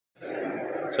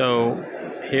So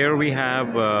here we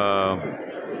have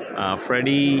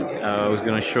Freddie who's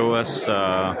going to show us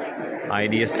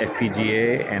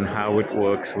IDS-FPGA and how it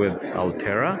works with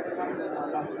Altera.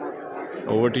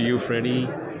 Over to you, Freddie.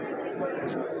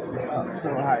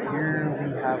 Here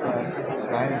we have a simple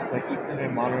design. It's like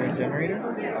Ethernet monitoring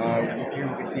generator. Here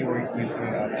you can see we're using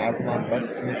an Avalon bus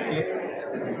in this case.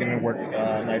 This is going to work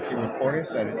nicely with Quartus,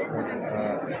 that is supporting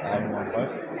Avalon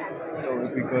bus. So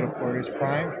if we go to Quartus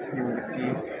Prime, here we can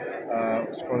see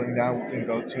scrolling down, we can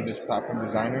go to this platform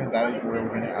designer. That is where we're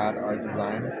going to add our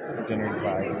design generated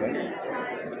by IDS.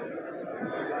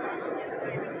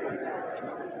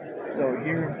 So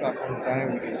here in platform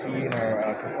designer, we can see in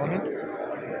our components,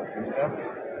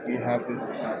 we have this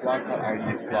block called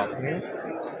IDS block new.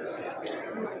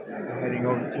 Heading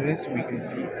over to this, we can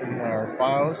see in our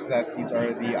files that these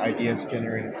are the IDS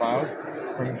generated files.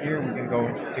 From here, we can go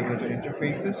into signals and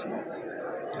interfaces,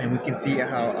 and we can see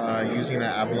how using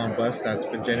that Avalon bus that's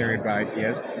been generated by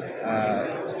IDS,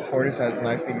 Quartus has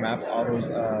nicely mapped all those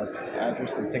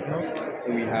address and signals.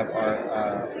 So we have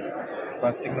our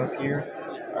bus signals here,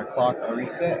 our clock, our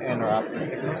reset, and our output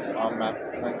signals all mapped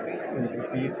nicely. So you can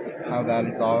see how that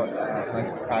is all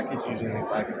nicely packaged using this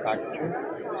IP packager.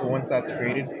 So once that's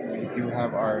created, we do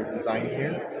have our design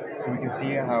here. So we can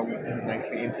see how we can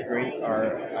nicely integrate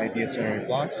our IDS generated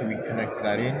blocks. So we connect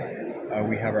that in.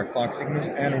 We have our clock signals,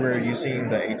 and we're using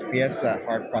the HPS, that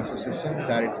hard process system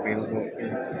that is available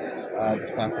in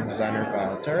this platform designer by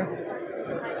Altera.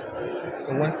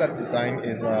 So once that design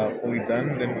is fully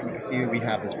done, then we can see we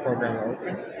have this programmer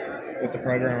open. With the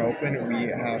programmer open, we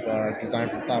have design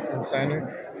for platform designer.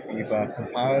 We've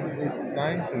compiled this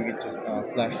design, so we can just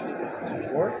flash this to the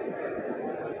board.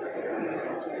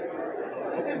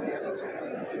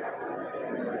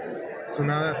 So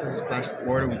now that this is flashed to the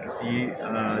board, we can see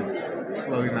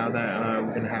slowly now that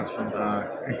we're going to have some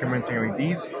incrementing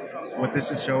LEDs. What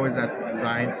this is showing is that the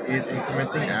design is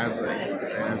incrementing as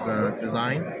a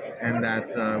design, and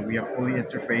that we have fully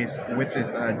interfaced with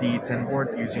this DE10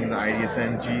 board using the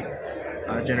IDSNG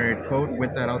generated code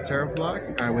with that Altera block,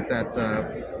 with that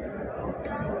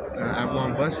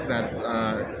Avalon bus that's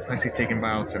nicely taken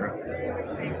by Altera.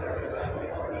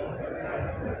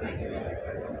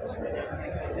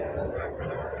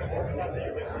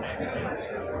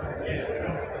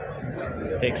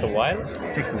 Takes a while?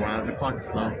 It takes a while. The clock is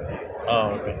slow.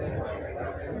 Oh, okay.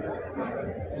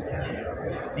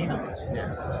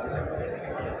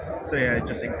 So yeah, it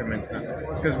just increments now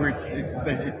because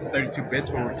it's 32 bits,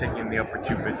 but we're taking the upper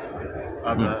 2 bits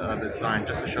of the design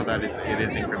just to show that it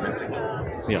is incrementing.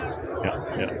 Yeah.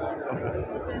 Okay.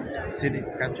 Did it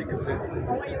catch you?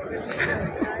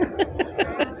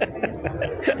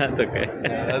 That's okay.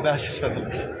 That was just for the.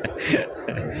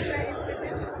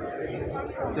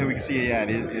 So we can see, yeah,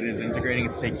 it is integrating.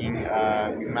 It's taking,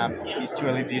 we map these two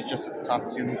LEDs just at the top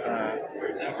two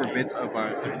upper bits of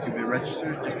our 32-bit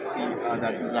register, just to see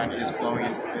that design is flowing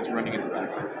and is running in the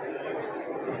background.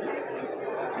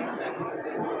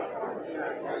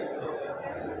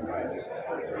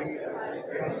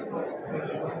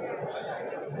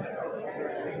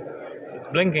 It's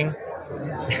blinking.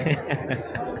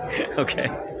 Okay.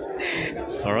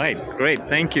 All right. Great.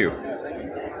 Thank you.